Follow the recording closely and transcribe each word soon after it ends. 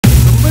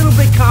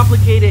bit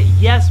complicated,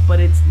 yes, but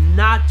it's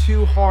not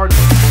too hard.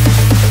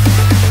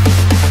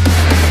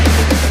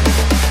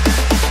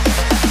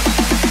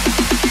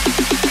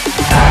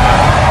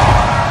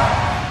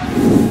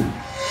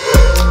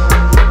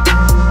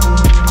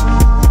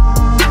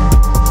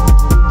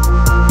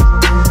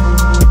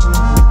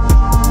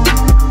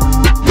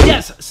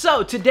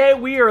 So today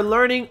we are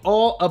learning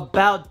all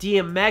about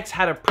DMX,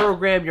 how to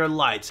program your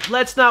lights.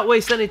 Let's not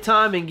waste any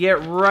time and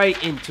get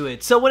right into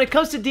it. So when it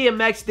comes to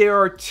DMX, there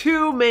are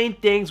two main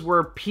things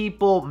where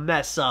people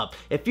mess up.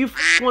 If you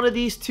f one of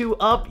these two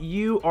up,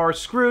 you are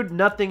screwed.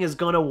 Nothing is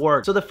gonna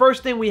work. So the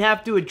first thing we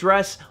have to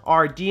address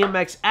are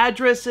DMX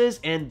addresses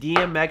and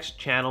DMX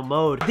channel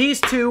mode.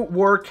 These two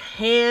work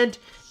hand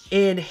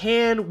in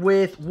hand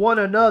with one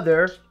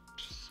another.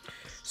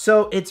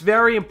 So it's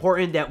very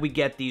important that we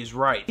get these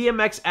right.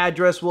 DMX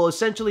address will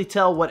essentially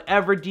tell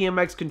whatever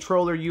DMX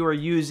controller you are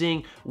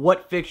using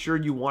what fixture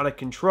you want to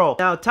control.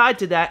 Now tied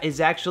to that is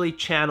actually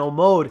channel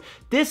mode.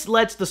 This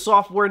lets the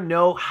software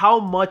know how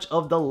much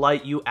of the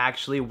light you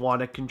actually want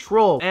to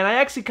control. And I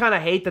actually kind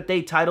of hate that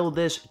they title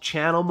this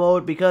channel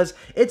mode because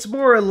it's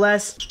more or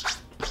less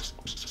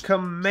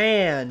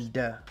command.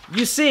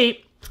 You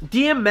see,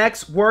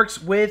 DMX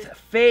works with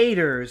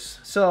faders.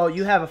 So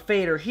you have a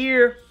fader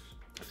here,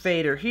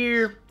 fader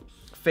here,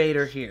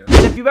 fader here.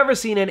 And if you've ever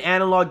seen an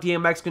analog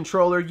DMX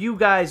controller, you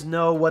guys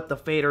know what the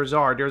faders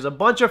are. There's a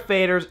bunch of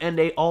faders and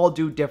they all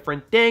do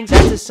different things.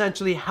 That's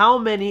essentially how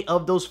many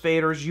of those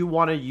faders you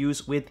want to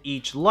use with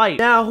each light.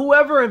 Now,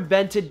 whoever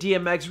invented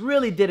DMX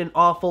really did an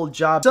awful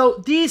job.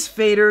 So these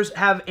faders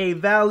have a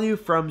value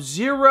from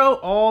 0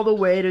 all the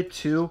way to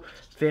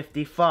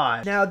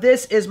 255. Now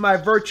this is my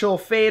virtual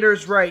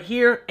faders right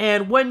here,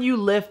 and when you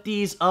lift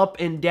these up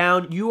and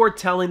down, you are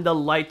telling the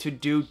light to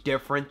do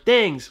different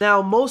things.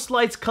 Now most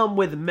lights come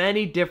with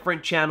many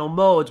different channel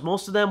modes.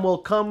 Most of them will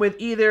come with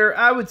either,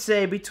 I would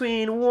say,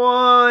 between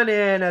 1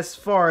 and as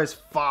far as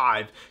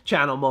 5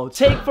 channel modes.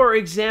 Take for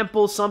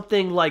example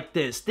something like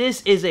this.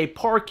 This is a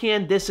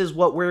Parcan. This is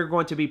what we're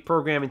going to be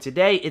programming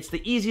today. It's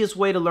the easiest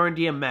way to learn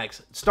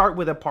DMX. Start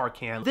with a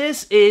Parcan.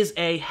 This is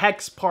a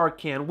hex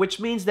Parcan, which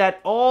means that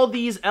all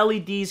these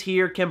LEDs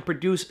here can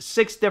produce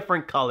 6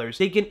 different colors.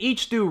 They can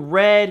each do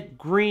red,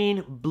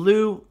 green,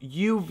 blue,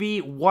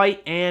 UV,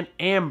 white, and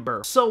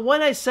amber. So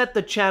when I set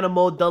the channel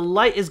mode, the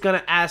light is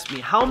gonna ask me,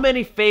 how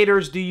many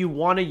faders do you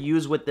want to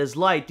use with this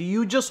light? Do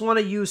you just want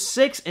to use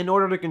 6 in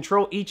order to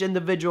control each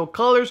individual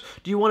colors?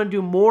 Do you want to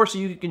do more so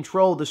you can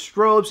control the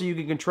strobe, so you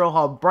can control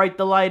how bright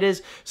the light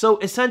is? So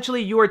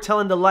essentially you are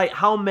telling the light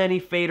how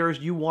many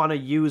faders you want to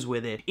use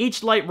with it.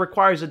 Each light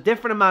requires a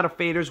different amount of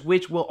faders,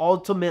 which will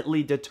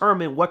ultimately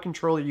determine what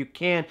controller you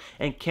can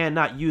and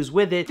cannot use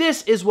with it.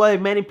 This is why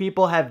many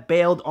people have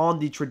bailed on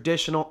the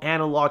traditional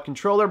analog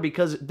controller,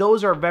 because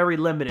those are very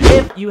limited.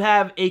 If you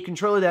have a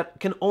controller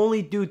that can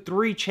only do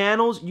 3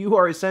 channels, you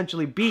are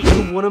essentially beat.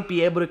 You wouldn't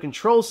be able to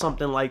control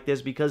something like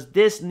this because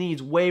this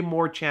needs way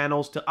more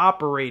channels to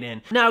operate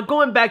in. Now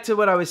going back to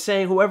what I was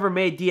saying, whoever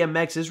made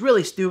DMX is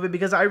really stupid,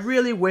 because I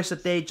really wish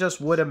that they just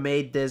would have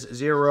made this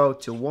 0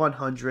 to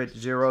 100,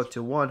 0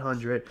 to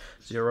 100,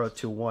 0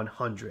 to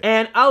 100.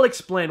 And I'll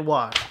explain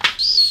why.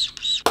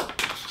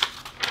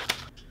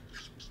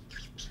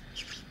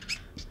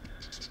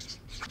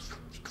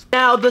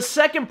 Now, the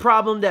second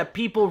problem that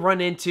people run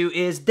into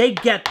is they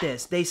get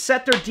this. They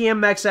set their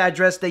DMX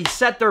address, they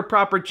set their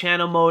proper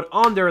channel mode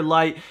on their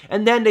light,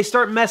 and then they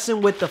start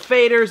messing with the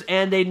faders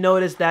and they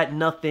notice that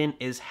nothing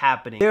is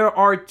happening. There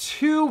are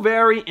 2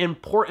 very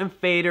important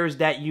faders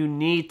that you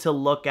need to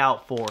look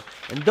out for,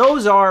 and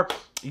those are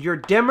your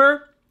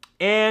dimmer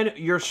and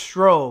your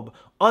strobe,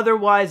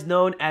 otherwise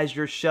known as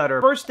your shutter.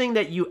 First thing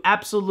that you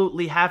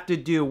absolutely have to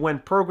do when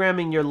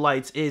programming your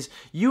lights is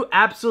you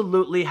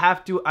absolutely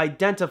have to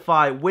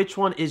identify which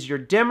one is your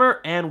dimmer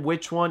and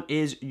which one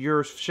is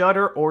your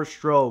shutter or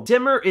strobe.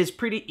 Dimmer is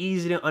pretty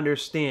easy to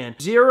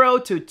understand. 0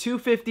 to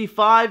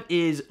 255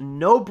 is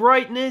no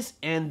brightness,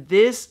 and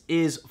this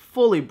is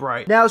fully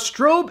bright. Now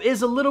strobe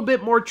is a little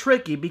bit more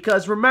tricky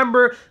because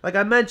remember, like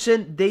I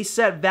mentioned, they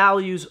set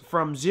values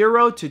from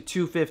 0 to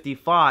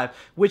 255,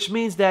 which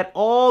means that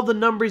all the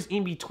numbers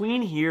in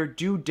between here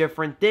do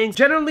different things.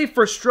 Generally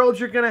for strobes,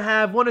 you're gonna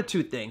have 1 of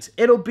 2 things.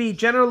 It'll be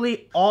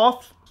generally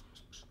off.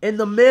 In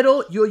the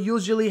middle, you'll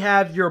usually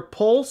have your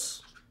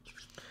pulse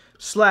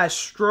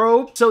slash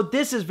strobe. So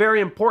this is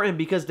very important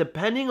because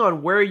depending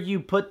on where you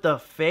put the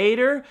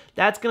fader,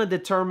 that's going to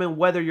determine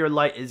whether your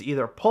light is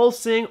either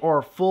pulsing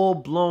or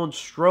full-blown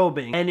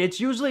strobing. And it's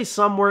usually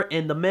somewhere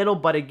in the middle,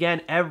 but again,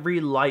 every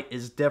light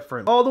is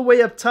different. All the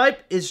way up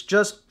type is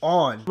just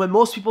on. When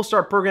most people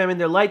start programming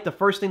their light, the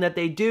first thing that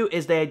they do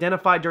is they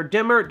identify their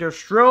dimmer, their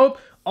strobe,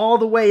 all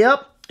the way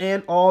up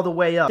and all the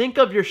way up. Think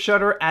of your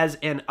shutter as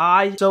an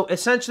eye. So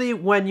essentially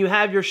when you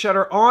have your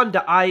shutter on,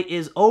 the eye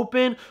is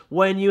open.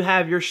 When you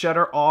have your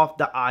shutter off,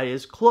 the eye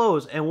is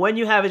closed. And when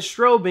you have it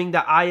strobing,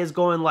 the eye is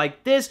going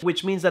like this,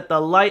 which means that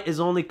the light is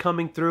only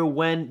coming through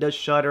when the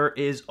shutter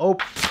is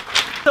open.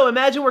 So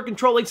imagine we're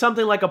controlling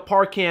something like a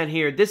park can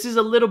here. This is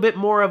a little bit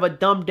more of a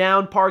dumbed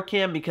down park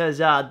can because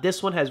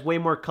this one has way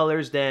more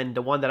colors than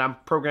the one that I'm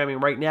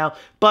programming right now.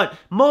 But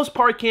most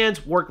park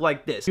cans work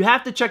like this. You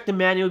have to check the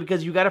manual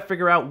because you got to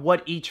figure out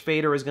what each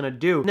fader is going to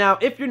do. Now,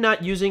 if you're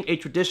not using a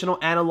traditional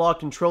analog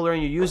controller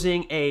and you're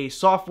using a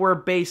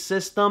software-based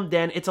system,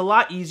 then it's a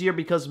lot easier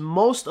because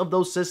most of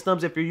those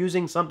systems, if you're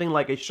using something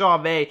like a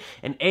Chauvet,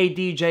 an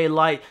ADJ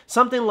Lite,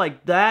 something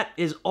like that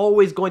is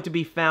always going to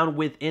be found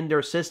within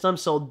their system.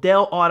 So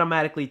they'll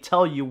automatically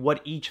tell you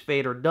what each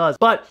fader does.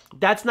 But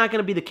that's not going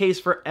to be the case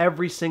for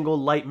every single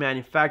light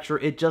manufacturer.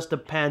 It just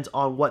depends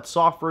on what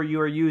software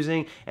you are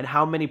using and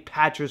how many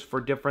patches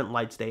for different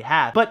lights they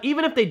have. But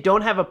even if they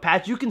don't have a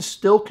patch, you can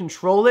still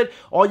control it.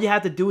 All you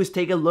have to do is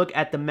take a look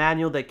at the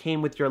manual that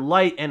came with your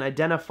light and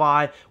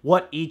identify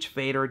what each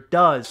fader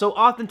does. So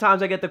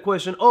oftentimes I get the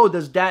question, oh,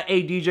 does that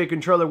ADJ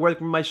controller work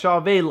with my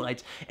Chauvet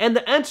lights? And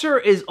the answer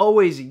is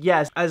always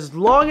yes. As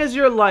long as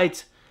your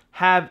lights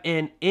have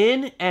an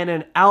in and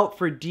an out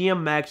for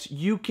DMX,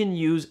 you can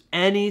use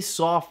any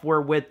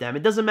software with them.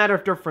 It doesn't matter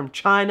if they're from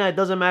China, it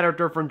doesn't matter if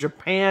they're from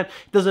Japan,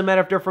 it doesn't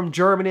matter if they're from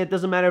Germany, it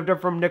doesn't matter if they're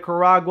from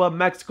Nicaragua,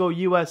 Mexico,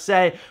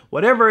 USA,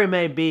 whatever it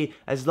may be.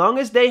 As long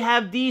as they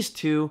have these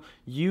two,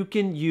 you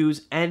can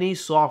use any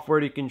software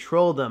to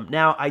control them.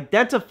 Now,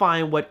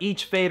 identifying what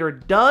each fader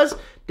does,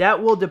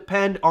 that will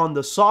depend on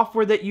the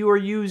software that you are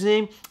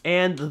using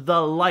and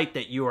the light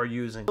that you are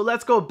using. So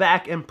let's go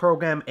back and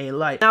program a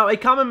light. Now, a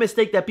common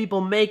mistake that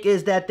people make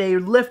is that they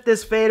lift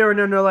this fader and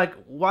then they're like,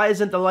 why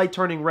isn't the light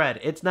turning red?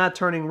 It's not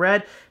turning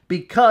red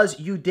because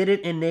you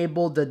didn't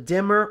enable the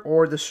dimmer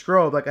or the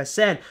strobe. Like I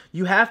said,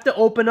 you have to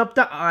open up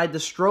the eye. The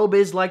strobe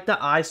is like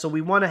the eye, so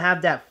we want to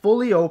have that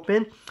fully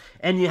open.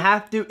 And you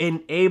have to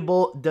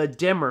enable the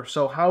dimmer.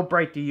 So how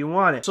bright do you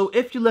want it? So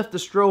if you lift the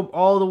strobe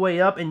all the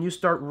way up and you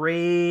start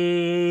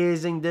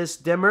raising this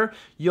dimmer,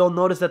 you'll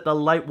notice that the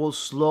light will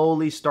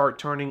slowly start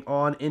turning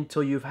on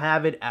until you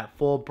have it at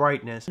full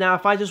brightness. Now,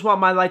 if I just want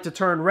my light to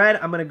turn red,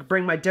 I'm going to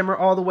bring my dimmer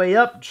all the way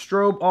up,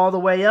 strobe all the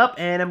way up,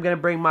 and I'm going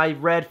to bring my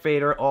red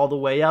fader all the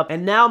way up.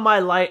 And now my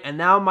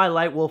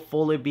light will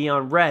fully be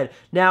on red.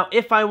 Now,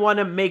 if I want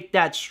to make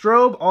that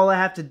strobe, all I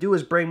have to do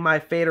is bring my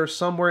fader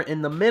somewhere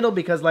in the middle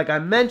because like I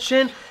mentioned,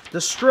 the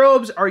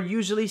strobes are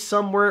usually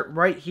somewhere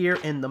right here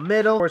in the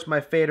middle. Of course, my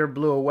fader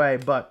blew away,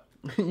 but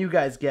you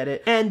guys get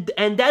it. And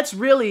that's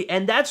really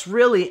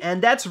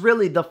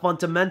the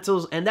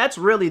fundamentals, of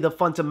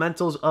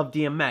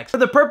DMX. For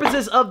the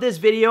purposes of this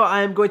video,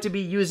 I am going to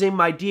be using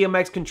my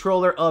DMX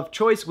controller of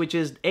choice, which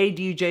is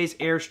ADJ's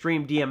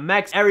Airstream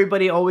DMX.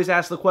 Everybody always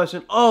asks the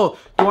question, oh,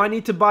 do I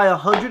need to buy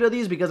 100 of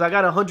these because I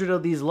got 100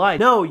 of these lights?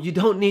 No, you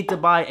don't need to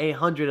buy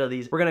 100 of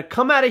these. We're gonna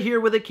come out of here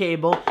with a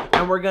cable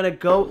and we're gonna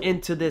go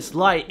into this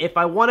light. If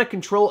I want to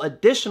control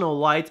additional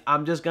lights,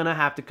 I'm just gonna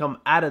have to come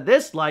out of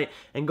this light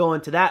and go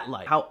into that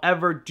light.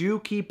 However, do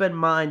keep in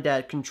mind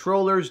that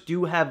controllers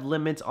do have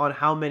limits on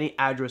how many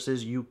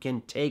addresses you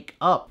can take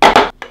up.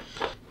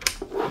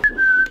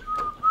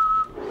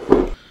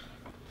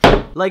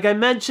 Like I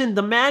mentioned,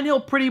 the manual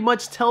pretty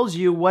much tells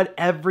you what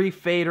every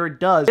fader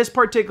does. This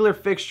particular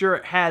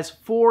fixture has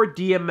 4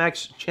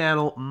 DMX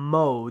channel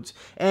modes,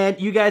 and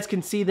you guys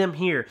can see them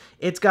here.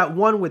 It's got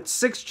one with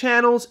 6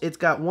 channels, it's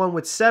got one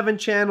with 7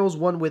 channels,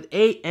 one with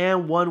 8,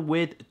 and one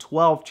with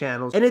 12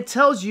 channels. And it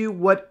tells you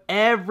what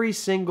every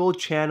single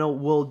channel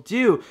will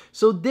do.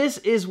 So this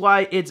is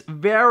why it's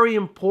very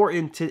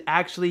important to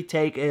actually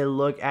take a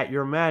look at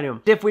your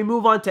manual. If we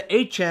move on to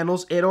 8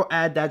 channels, it'll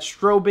add that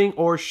strobing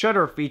or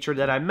shutter feature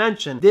that I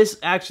mentioned. This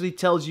actually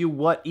tells you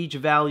what each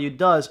value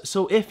does.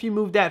 So if you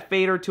move that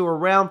fader to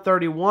around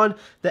 31,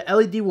 the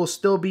LED will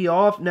still be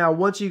off. Now,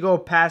 once you go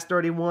past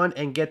 31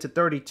 and get to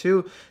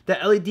 32, the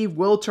LED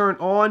will turn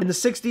on. In the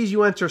 60s,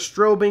 you enter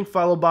strobing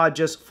followed by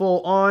just full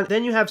on.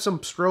 Then you have some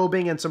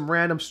strobing and some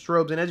random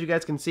strobes. And as you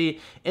guys can see,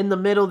 in the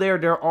middle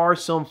there are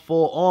some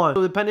full on.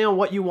 So depending on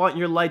what you want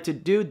your light to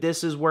do,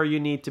 this is where you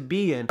need to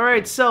be in. All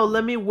right, so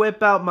let me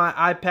whip out my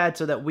iPad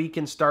so that we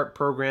can start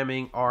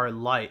programming our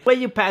light. The way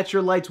you patch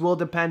your lights will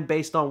depend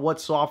based on what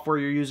software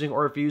you're using,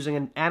 or if you're using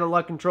an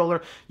analog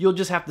controller, you'll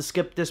just have to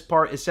skip this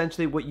part.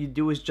 Essentially, what you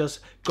do is just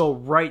go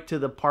right to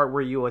the part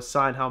where you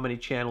assign how many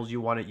channels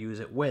you want to use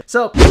it with.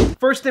 So,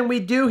 first thing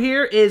we do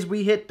here is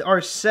we hit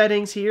our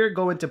settings here,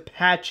 go into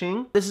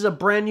patching. This is a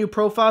brand new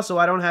profile, so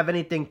I don't have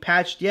anything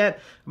patched yet.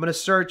 I'm going to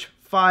search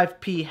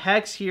 5P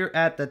hex here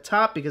at the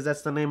top because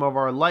that's the name of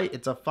our light.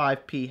 It's a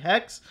 5P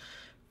hex.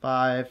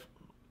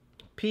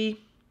 5P.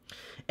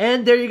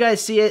 And there you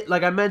guys see it.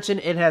 Like I mentioned,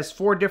 it has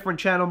 4 different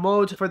channel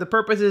modes. For the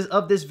purposes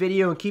of this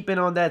video and keeping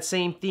on that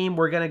same theme,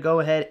 we're going to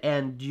go ahead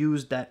and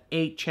use that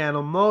 8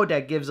 channel mode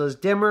that gives us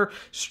dimmer,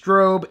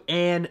 strobe,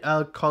 and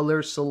a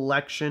color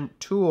selection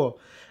tool.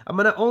 I'm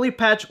going to only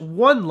patch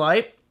one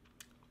light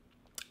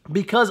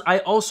because I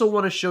also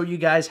want to show you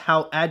guys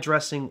how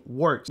addressing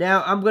works.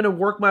 Now, I'm going to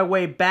work my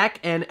way back,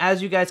 and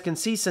as you guys can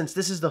see, since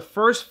this is the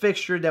first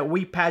fixture that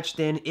we patched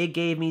in, it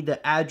gave me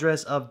the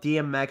address of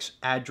DMX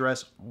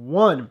address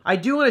 1. I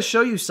do want to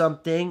show you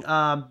something,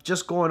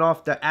 just going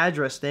off the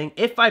address thing.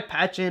 If I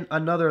patch in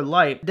another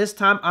light, this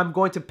time I'm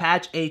going to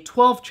patch a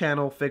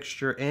 12-channel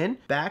fixture in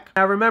back.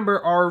 Now,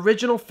 remember, our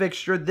original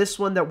fixture, this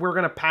one that we're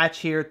going to patch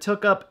here,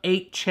 took up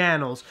 8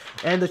 channels,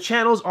 and the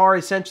channels are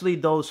essentially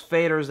those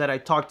faders that I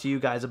talked to you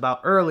guys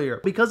about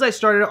earlier. Because I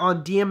started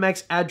on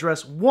DMX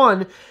address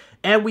 1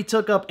 and we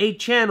took up 8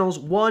 channels,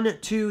 1,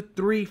 2,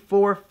 3,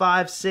 4,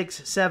 5,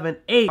 6, 7,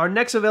 8. Our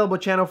next available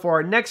channel for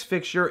our next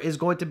fixture is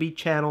going to be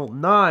channel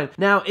 9.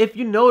 Now, if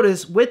you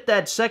notice, with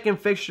that second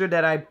fixture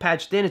that I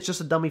patched in, it's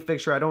just a dummy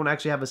fixture. I don't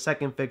actually have a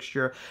second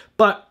fixture.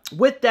 But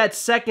with that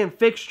second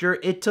fixture,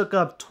 it took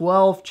up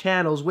 12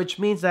 channels, which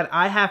means that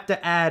I have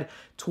to add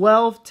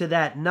 12 to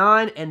that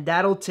 9, and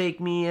that'll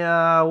take me,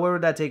 where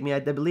would that take me? I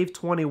believe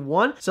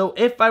 21. So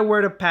if I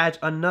were to patch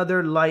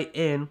another light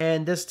in,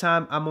 and this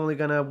time I'm only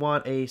gonna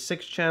want a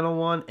 6-channel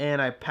one,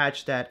 and I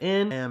patch that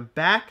in and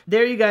back,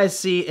 there you guys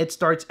see it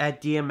starts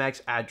at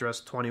DMX address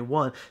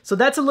 21. So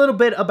that's a little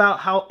bit about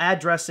how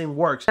addressing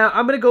works. Now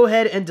I'm gonna go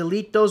ahead and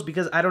delete those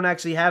because I don't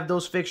actually have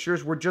those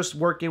fixtures. We're just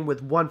working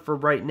with one for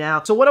right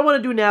now. So what I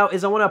want to do now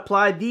is I want to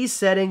apply these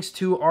settings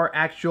to our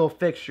actual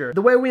fixture.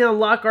 The way we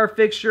unlock our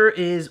fixture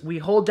is we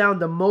hold down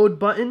the mode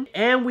button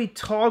and we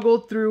toggle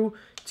through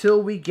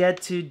till we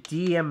get to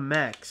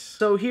DMX.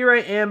 So here I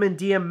am in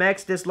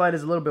DMX. This light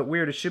is a little bit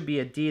weird. It should be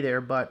a D there,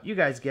 but you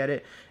guys get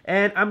it.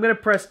 And I'm going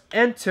to press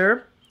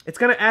enter. It's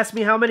going to ask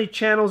me how many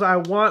channels I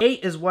want.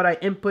 8 is what I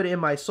input in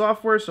my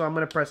software, so I'm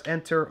going to press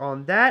enter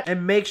on that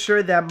and make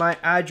sure that my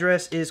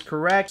address is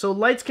correct. So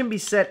lights can be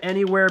set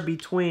anywhere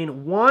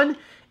between 1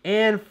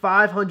 and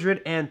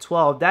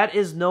 512. That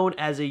is known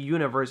as a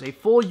universe. A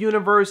full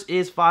universe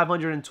is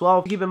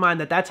 512. Keep in mind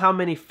that that's how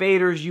many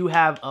faders you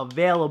have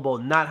available,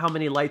 not how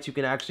many lights you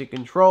can actually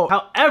control.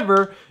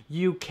 However,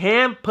 you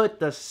can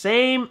put the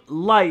same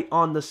light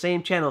on the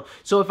same channel.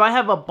 So if I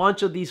have a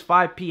bunch of these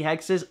 5P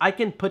hexes, I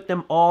can put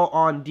them all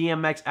on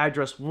DMX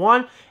address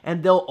 1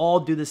 and they'll all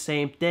do the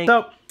same thing.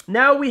 So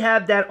now we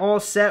have that all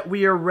set.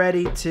 We are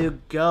ready to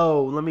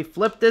go. Let me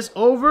flip this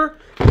over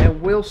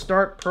and we'll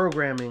start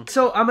programming.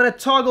 So I'm going to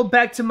toggle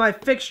back to my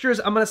fixtures.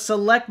 I'm going to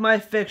select my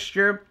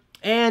fixture.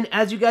 And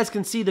as you guys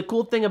can see, the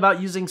cool thing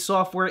about using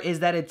software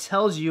is that it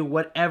tells you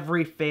what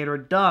every fader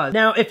does.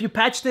 Now, if you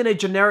patched in a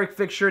generic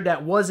fixture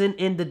that wasn't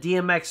in the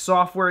DMX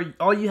software,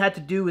 all you had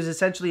to do is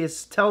essentially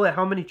tell it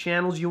how many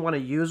channels you want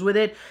to use with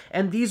it,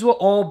 and these will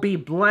all be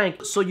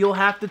blank. So you'll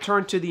have to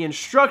turn to the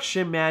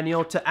instruction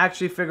manual to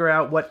actually figure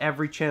out what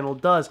every channel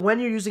does. When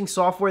you're using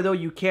software though,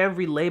 you can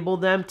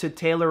relabel them to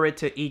tailor it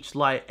to each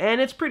light,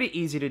 and it's pretty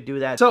easy to do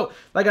that. So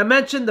like I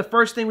mentioned, the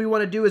first thing we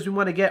want to do is we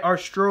want to get our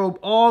strobe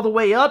all the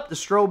way up. The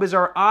strobe is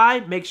our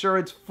eye. Make sure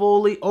it's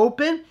fully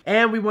open,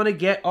 and we want to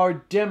get our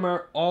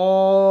dimmer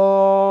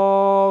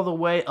all the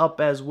way up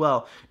as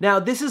well. Now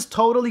this is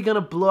totally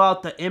gonna blow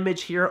out the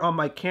image here on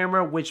my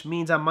camera, which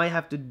means I might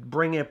have to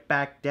bring it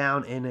back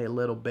down in a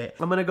little bit.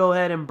 I'm gonna go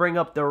ahead and bring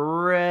up the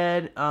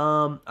red.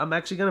 I'm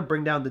actually gonna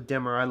bring down the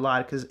dimmer. I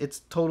lied because it's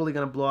totally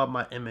gonna blow out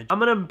my image. I'm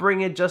gonna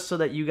bring it just so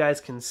that you guys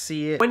can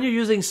see it. When you're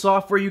using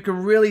software, you can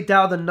really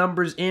dial the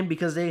numbers in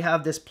because they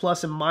have this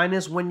plus and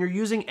minus. When you're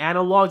using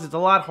analogs, it's a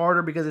lot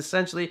harder because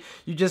essentially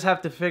you just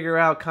have to figure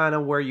out kind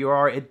of where you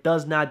are. It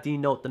does not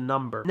denote the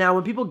number. Now,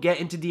 when people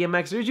get into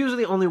DMX, there's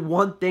usually only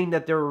one thing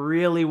that they're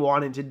really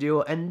wanting to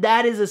do, and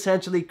that is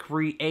essentially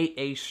create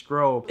a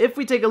strobe. If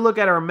we take a look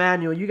at our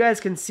manual, you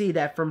guys can see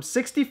that from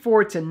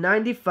 64 to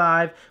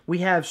 95, we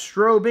have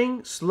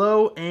strobing,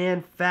 slow,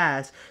 and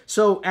fast.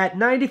 So at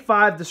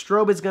 95, the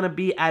strobe is going to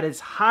be at its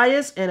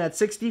highest, and at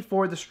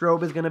 64, the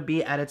strobe is going to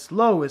be at its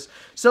lowest.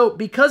 So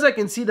because I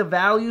can see the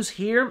values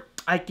here,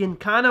 I can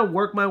kind of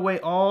work my way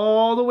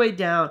all the way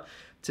down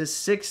to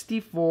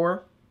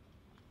 64,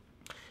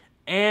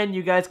 and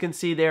you guys can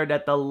see there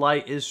that the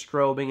light is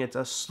strobing. It's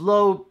a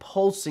slow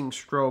pulsing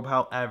strobe,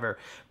 however.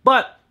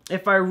 But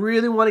if I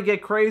really want to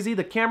get crazy,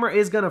 the camera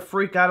is going to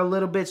freak out a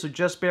little bit, so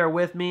just bear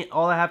with me.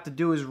 All I have to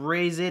do is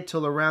raise it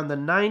till around the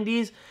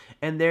 90s,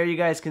 and there you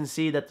guys can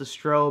see that the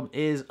strobe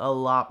is a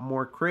lot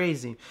more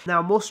crazy.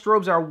 Now, most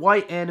strobes are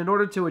white, and in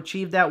order to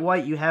achieve that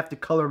white, you have to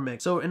color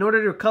mix. So in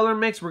order to color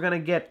mix, we're going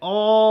to get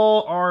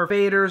all our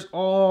faders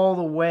all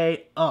the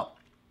way up.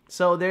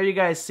 So there you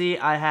guys see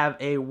I have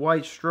a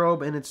white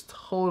strobe, and it's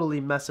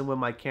totally messing with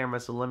my camera,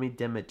 so let me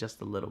dim it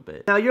just a little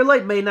bit. Now your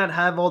light may not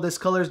have all this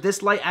colors.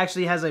 This light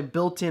actually has a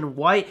built-in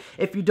white.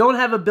 If you don't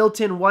have a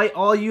built-in white,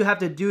 all you have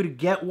to do to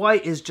get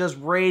white is just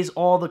raise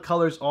all the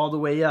colors all the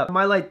way up.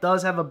 My light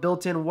does have a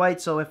built-in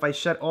white, so if I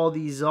shut all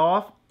these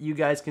off, you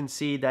guys can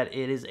see that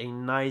it is a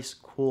nice,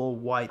 cool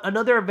white.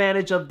 Another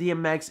advantage of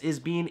DMX is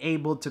being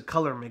able to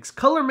color mix.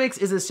 Color mix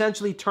is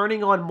essentially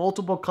turning on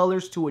multiple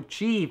colors to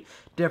achieve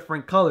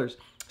different colors.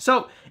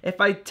 So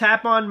if I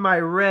tap on my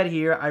red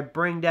here, I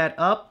bring that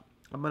up,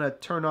 I'm gonna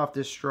turn off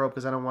this strobe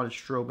because I don't want it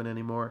strobing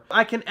anymore.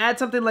 I can add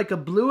something like a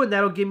blue and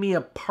that'll give me a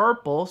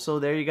purple. So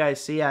there you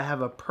guys see I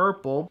have a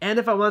purple. And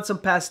if I want some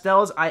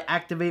pastels, I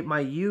activate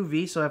my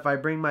UV. So if I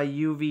bring my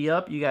UV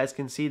up, you guys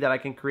can see that I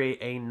can create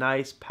a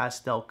nice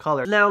pastel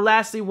color. Now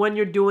lastly, when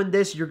you're doing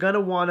this, you're gonna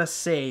wanna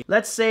save.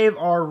 Let's save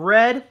our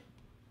red.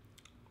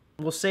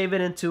 We'll save it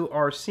into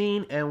our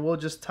scene and we'll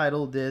just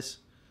title this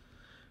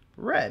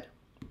red.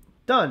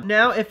 Done.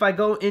 Now if I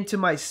go into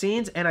my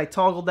scenes and I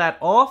toggle that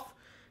off,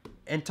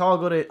 and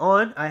toggled it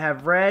on, I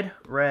have red,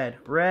 red,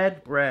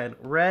 red, red,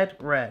 red,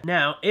 red.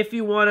 Now, if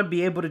you want to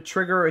be able to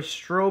trigger a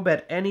strobe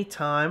at any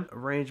time,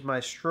 arrange my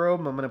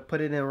strobe. I'm going to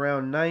put it in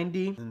around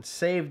 90 and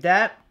save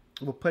that.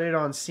 We'll put it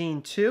on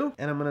scene 2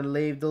 and I'm going to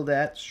label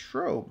that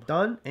strobe.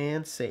 Done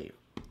and save.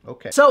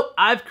 Okay. So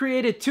I've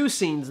created 2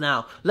 scenes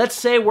now. Let's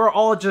say we're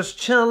all just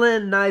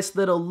chilling, nice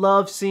little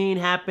love scene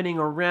happening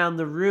around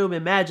the room.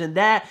 Imagine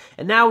that.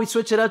 And now we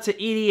switch it up to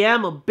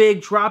EDM. A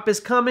big drop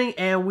is coming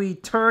and we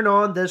turn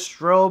on the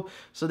strobe.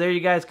 So there you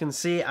guys can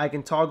see I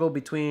can toggle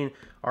between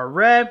our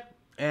red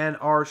and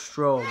our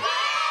strobe.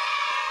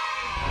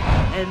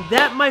 And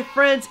that, my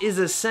friends, is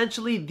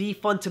essentially the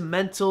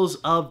fundamentals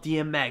of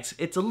DMX.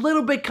 It's a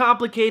little bit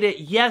complicated,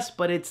 yes,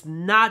 but it's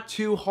not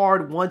too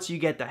hard once you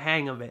get the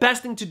hang of it.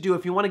 Best thing to do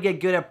if you want to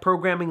get good at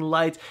programming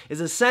lights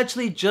is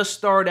essentially just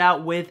start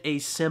out with a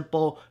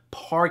simple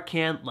part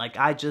can like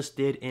I just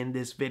did in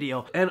this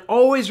video. And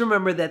always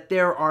remember that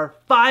there are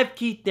 5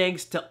 key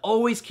things to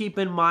always keep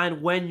in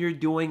mind when you're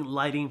doing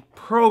lighting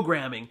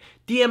programming.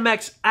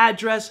 DMX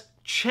address,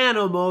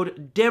 channel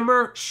mode,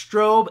 dimmer,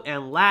 strobe,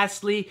 and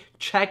lastly,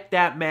 check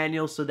that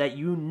manual so that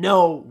you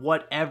know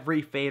what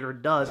every fader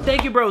does.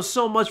 Thank you, bros,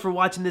 so much for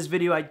watching this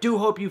video. I do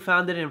hope you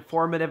found it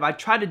informative. I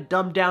tried to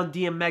dumb down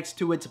DMX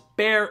to its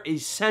bare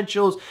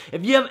essentials.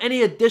 If you have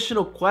any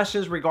additional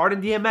questions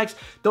regarding DMX,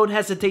 don't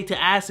hesitate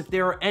to ask. If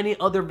there are any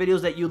other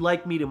videos that you'd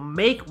like me to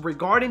make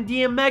regarding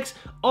DMX,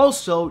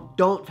 also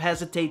don't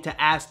hesitate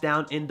to ask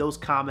down in those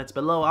comments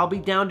below. I'll be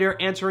down there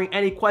answering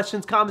any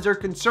questions, comments, or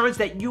concerns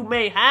that you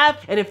may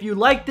have. And if you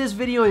like this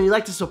video and you'd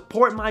like to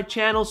support my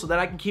channel so that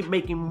I can keep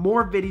making more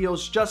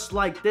videos just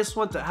like this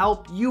one to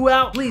help you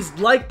out, please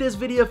like this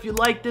video if you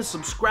like this,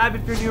 subscribe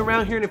if you're new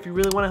around here, and if you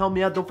really want to help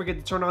me out, don't forget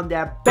to turn on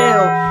that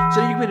bell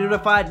so you can be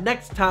notified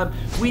next time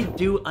we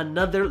do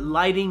another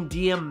lighting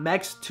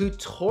DMX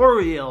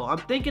tutorial. I'm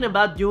thinking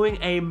about doing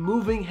a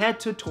moving head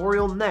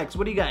tutorial next.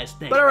 What do you guys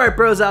think? But alright,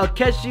 bros, I'll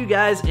catch you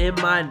guys in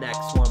my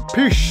next one.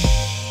 Peace.